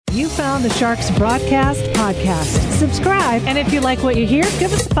You found the Sharks Broadcast Podcast. Subscribe, and if you like what you hear,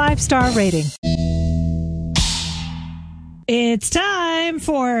 give us a 5-star rating. It's time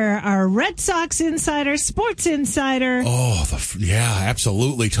for our Red Sox Insider, Sports Insider. Oh, yeah,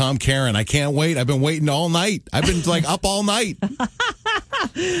 absolutely. Tom Caron, I can't wait. I've been waiting all night. I've been up all night.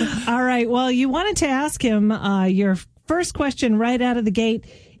 All right, well, you wanted to ask him, your first question right out of the gate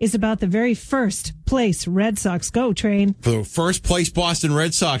is about the very first place Red Sox go, Train. For the first place Boston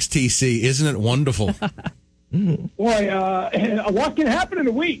Red Sox, TC. Isn't it wonderful? Boy, a lot can happen in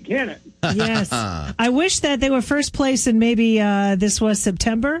a week, can it? Yes. I wish that they were first place and maybe this was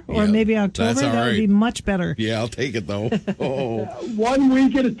September or maybe October. That would be much better. Yeah, I'll take it, though. Oh. 1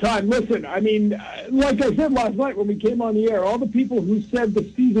 week at a time. Listen, I mean, like I said last night when we came on the air, all the people who said the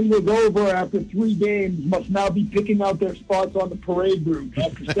season was over after 3 games must now be picking out their spots on the parade route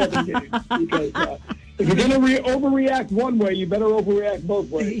after 7 games. Because if you're going to overreact one way, you better overreact both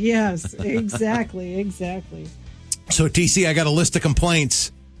ways. Yes, exactly. So, TC, I got a list of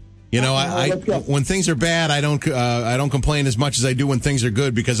complaints. You know, I when things are bad, I don't complain as much as I do when things are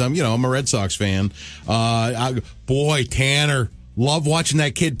good because I'm a Red Sox fan. Boy, Tanner, love watching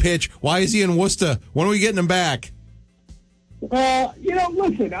that kid pitch. Why is he in Worcester? When are we getting him back?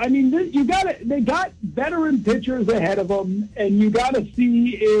 Listen, I mean, they got veteran pitchers ahead of them, and you got to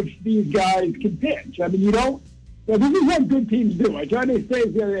see if these guys can pitch. I mean, this is what good teams do. I tried to say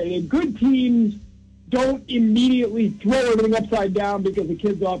the other day, good teams don't immediately throw everything upside down because the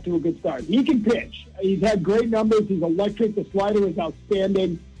kid's off to a good start. He can pitch. He's had great numbers. He's electric. The slider is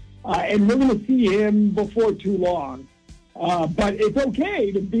outstanding. And we're going to see him before too long. But it's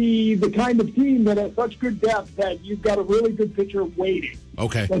okay to be the kind of team that has such good depth that you've got a really good pitcher waiting.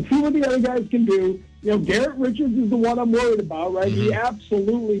 Okay. Let's see what the other guys can do. Garrett Richards is the one I'm worried about, right? Mm-hmm. He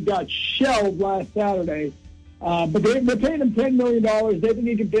absolutely got shelled last Saturday. But they're paying him $10 million. They think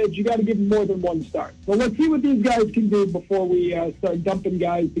he can pitch. You got to give him more than one start. So let's see what these guys can do before we start dumping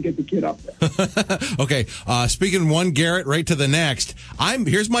guys to get the kid up there. Okay. Speaking one Garrett right to the next.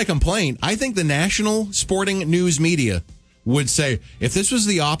 Here's my complaint. I think the national sporting news media would say if this was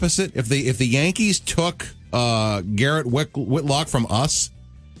the opposite, if the Yankees took Garrett Whitlock from us,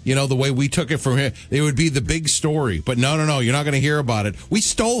 the way we took it from him, it would be the big story. But no, you're not going to hear about it. We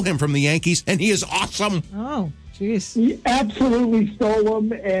stole him from the Yankees, and he is awesome. Oh, jeez. He absolutely stole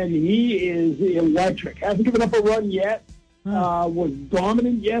him, and he is electric. Hasn't given up a run yet. Was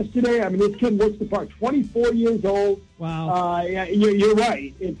dominant yesterday. I mean, this kid works the part. 24 years old. Wow. You're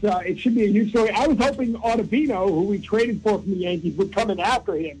right. It should be a huge story. I was hoping Ottavino, who we traded for from the Yankees, would come in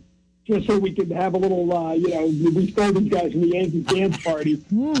after him, just so we could have a little, we stole these guys from the Yankees dance party.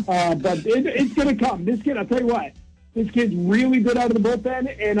 But it's going to come. This kid, I'll tell you what, this kid's really good out of the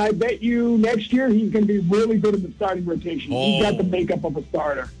bullpen, and I bet you next year he's going to be really good in the starting rotation. Oh. He's got the makeup of a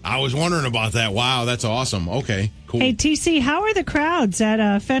starter. I was wondering about that. Wow, that's awesome. Okay, cool. Hey, TC, how are the crowds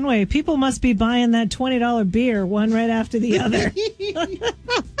at Fenway? People must be buying that $20 beer, one right after the other.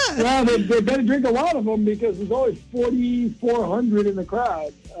 Well, they better drink a lot of them because there's always 4,400 in the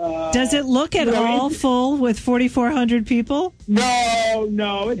crowd. Does it look at all full with 4,400 people?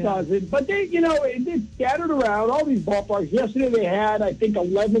 No, it doesn't. But it's scattered around all these ballparks. Yesterday they had, I think,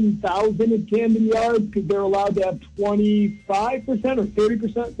 11,000 at Camden Yards because they're allowed to have 25% or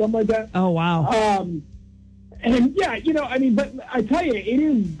 30%, something like that. Oh, wow. And but I tell you, it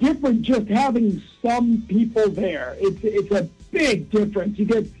is different just having some people there. It's a big difference. You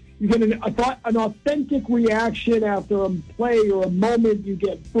get an authentic reaction after a play or a moment. You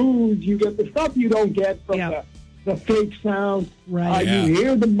get boos. You get the stuff you don't get from the fake sound. Right. You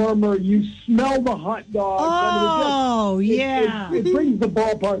hear the murmur. You smell the hot dogs. Oh, it brings the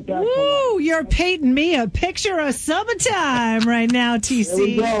ballpark back to life. You're painting me a picture of summertime right now, TC. There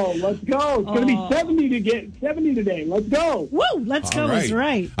we go. Let's go. It's going to be 70 today. Let's go. Woo! Let's go. Right. Is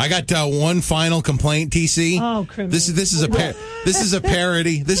right. I got one final complaint, TC. Oh, criminal. This is a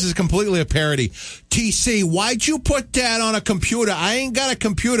parody. This is completely a parody. TC, why'd you put that on a computer? I ain't got a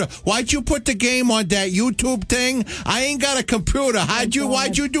computer. Why'd you put the game on that YouTube thing? I ain't got a computer.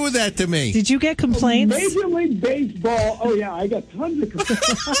 Why'd you do that to me? Did you get complaints? Major League Baseball. Oh yeah, I got tons of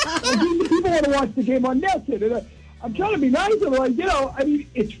complaints. People want to watch the game on Netflix. I'm trying to be nice. I'm like,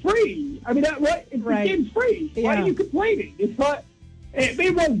 it's free. I mean, the game's free. Yeah. Why are you complaining? It's not. It's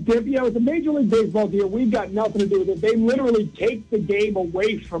a Major League Baseball deal. We've got nothing to do with it. They literally take the game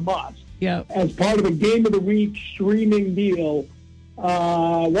away from us. Yep. As part of a Game of the Week streaming deal.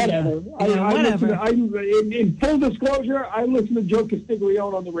 Whatever. Whatever. In full disclosure, I listen to Joe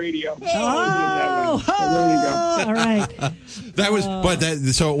Castiglione on the radio. Oh, so there you go. All right. That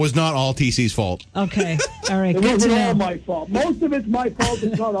was, so it was not all TC's fault. Okay. All right. It Good to wasn't know. all my fault. Most of it's my fault.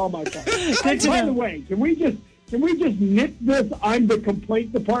 It's not all my fault. Good to By know. the way, can we just nip this I'm the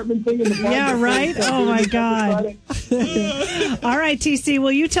complaint department thing in the podcast? Yeah, right? Oh, my God. All right, TC.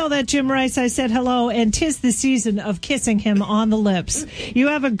 Well, you tell that Jim Rice I said hello, and 'tis the season of kissing him on the lips. You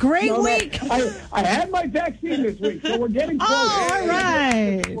have a great week. I had my vaccine this week, so we're getting close. Oh, all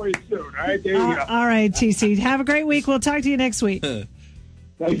right. For you soon. All right, there you go. All right, TC. Have a great week. We'll talk to you next week.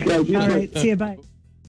 Thanks, guys. All right. See you. Bye.